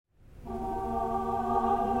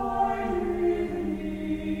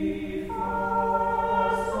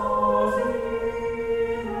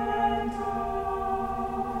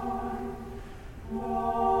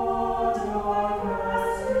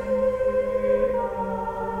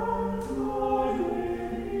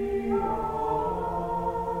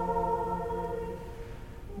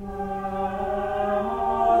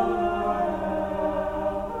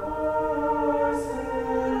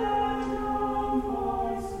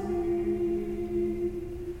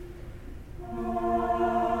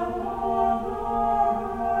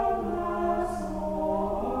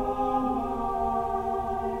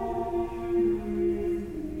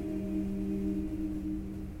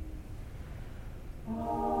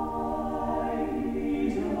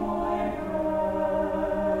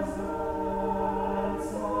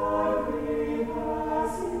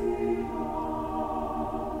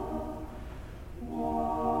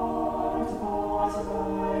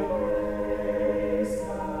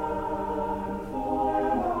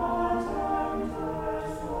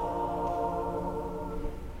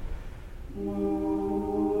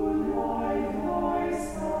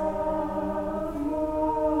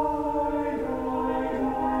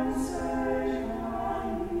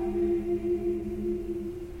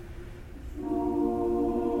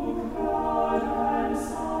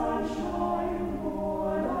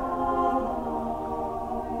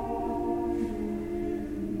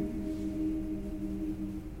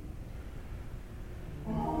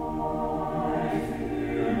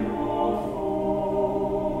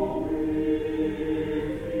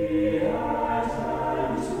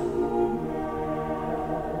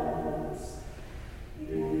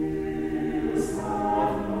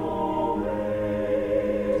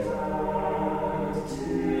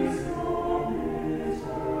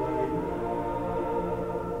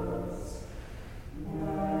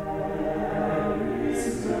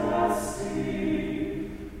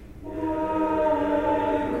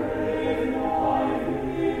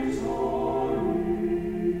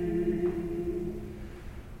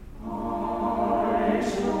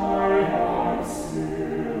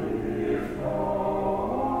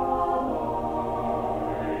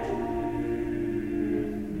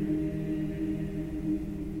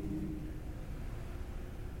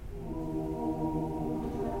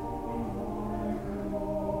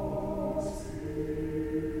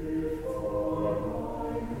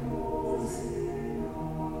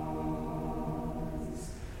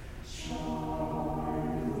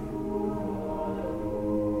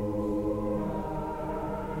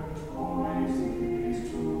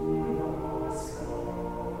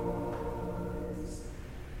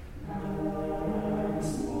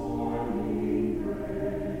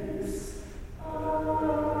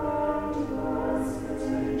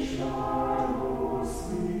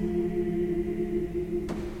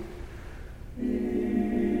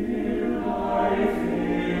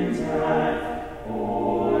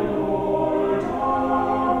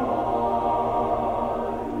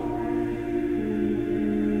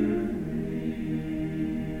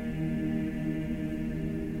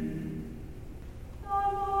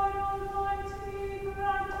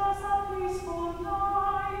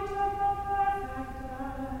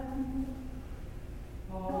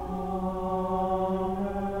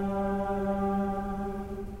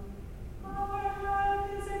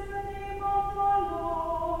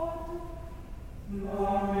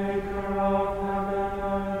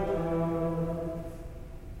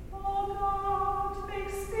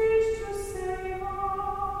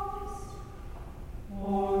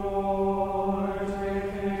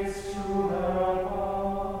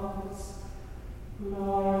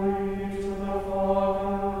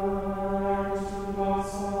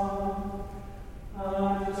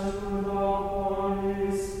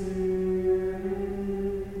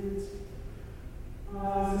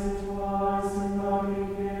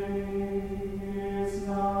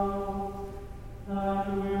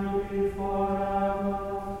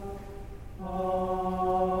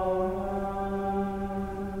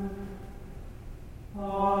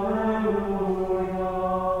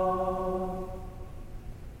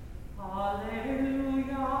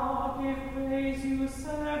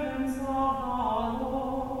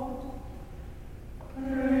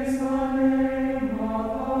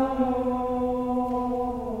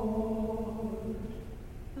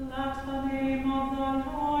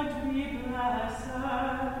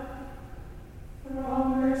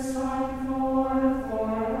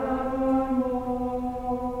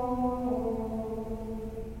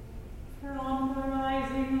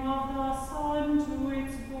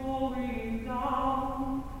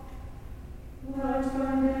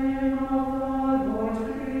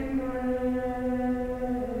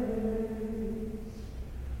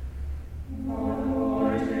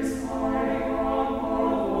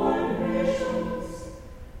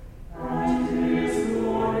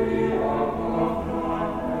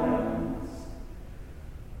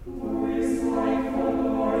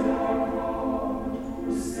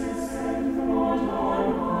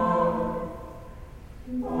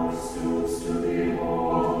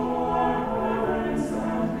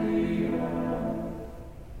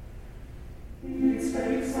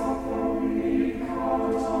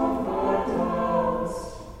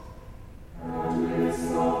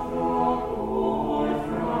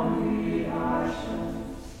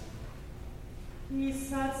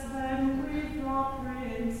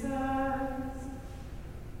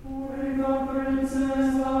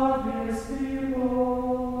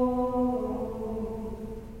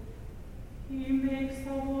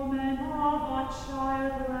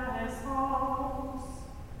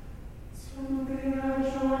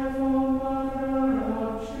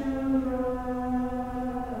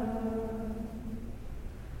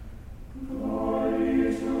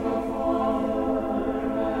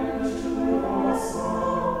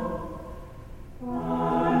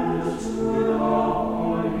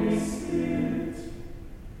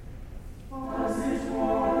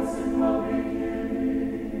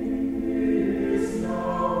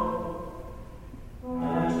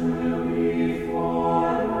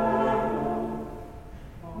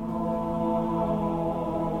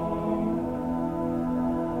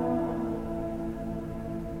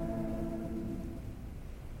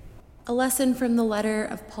A lesson from the letter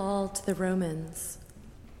of Paul to the Romans.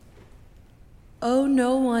 Owe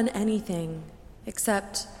no one anything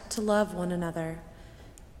except to love one another,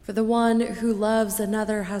 for the one who loves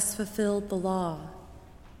another has fulfilled the law.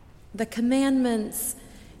 The commandments: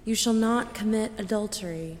 you shall not commit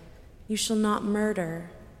adultery, you shall not murder,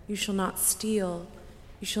 you shall not steal,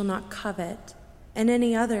 you shall not covet, and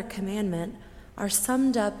any other commandment are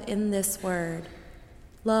summed up in this word: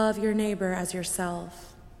 love your neighbor as yourself.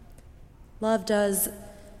 Love does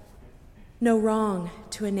no wrong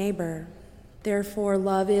to a neighbor. Therefore,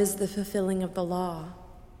 love is the fulfilling of the law.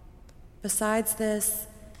 Besides this,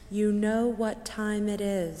 you know what time it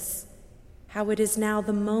is, how it is now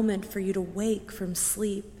the moment for you to wake from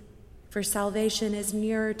sleep, for salvation is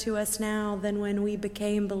nearer to us now than when we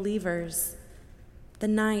became believers. The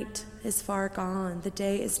night is far gone, the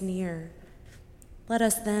day is near. Let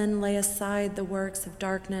us then lay aside the works of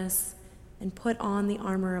darkness and put on the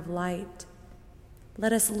armor of light.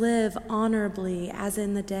 Let us live honorably as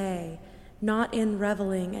in the day, not in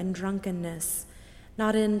reveling and drunkenness,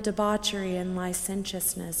 not in debauchery and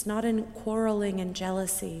licentiousness, not in quarreling and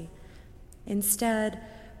jealousy. Instead,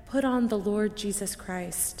 put on the Lord Jesus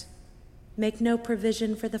Christ. Make no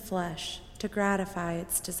provision for the flesh to gratify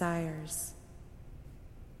its desires.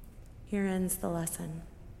 Here ends the lesson.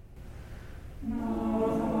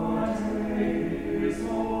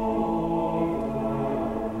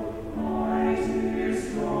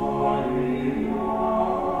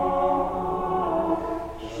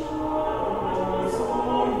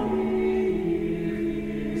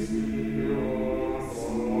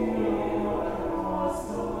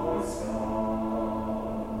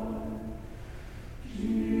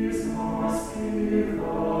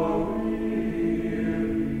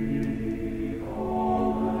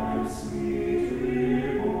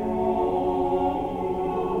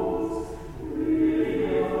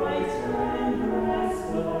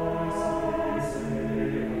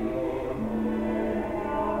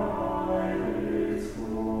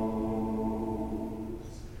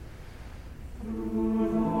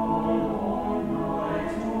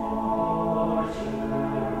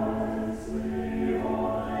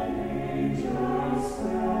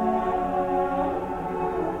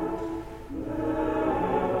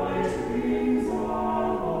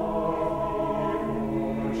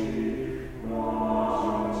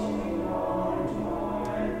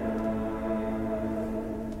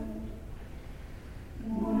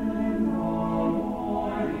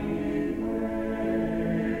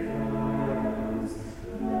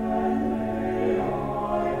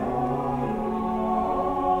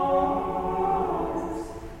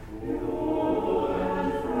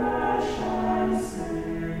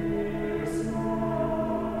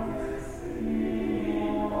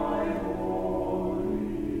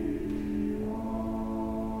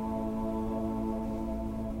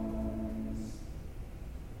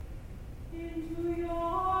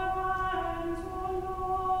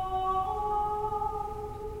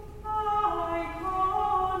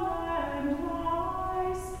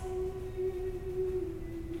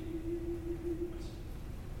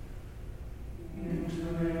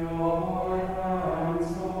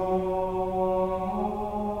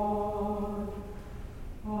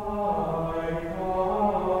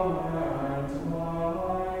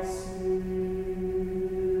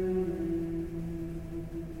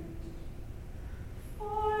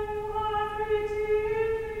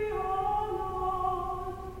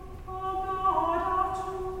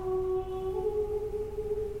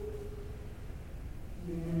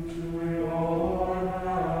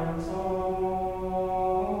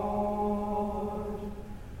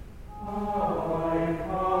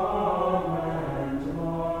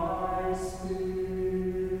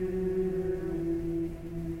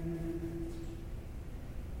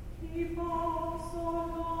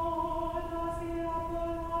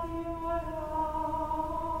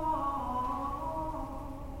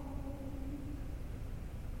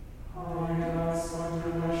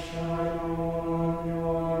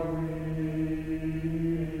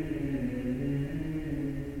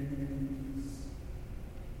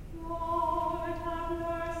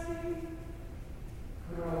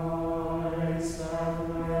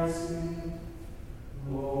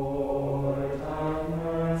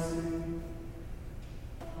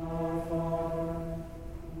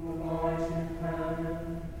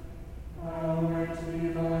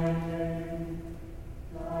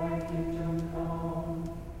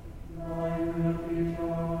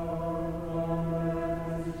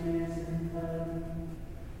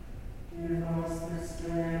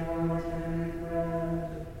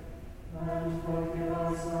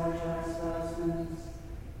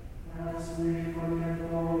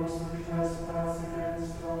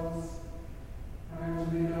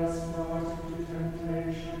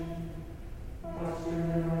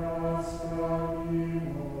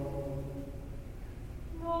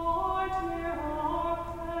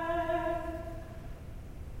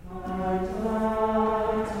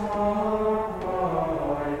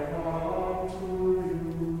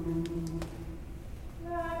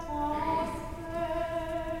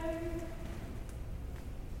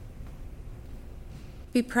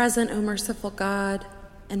 Be present, O merciful God,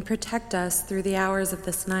 and protect us through the hours of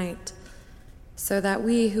this night, so that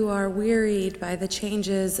we who are wearied by the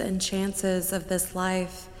changes and chances of this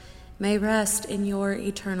life may rest in your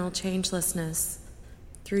eternal changelessness.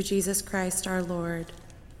 Through Jesus Christ our Lord.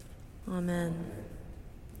 Amen.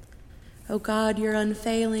 O God, your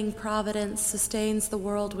unfailing providence sustains the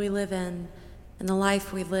world we live in and the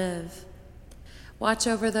life we live. Watch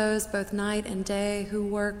over those both night and day who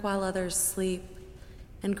work while others sleep,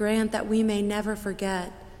 and grant that we may never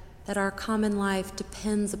forget that our common life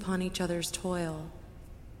depends upon each other's toil.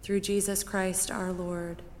 Through Jesus Christ our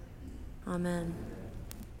Lord. Amen.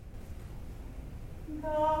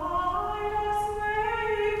 Guide us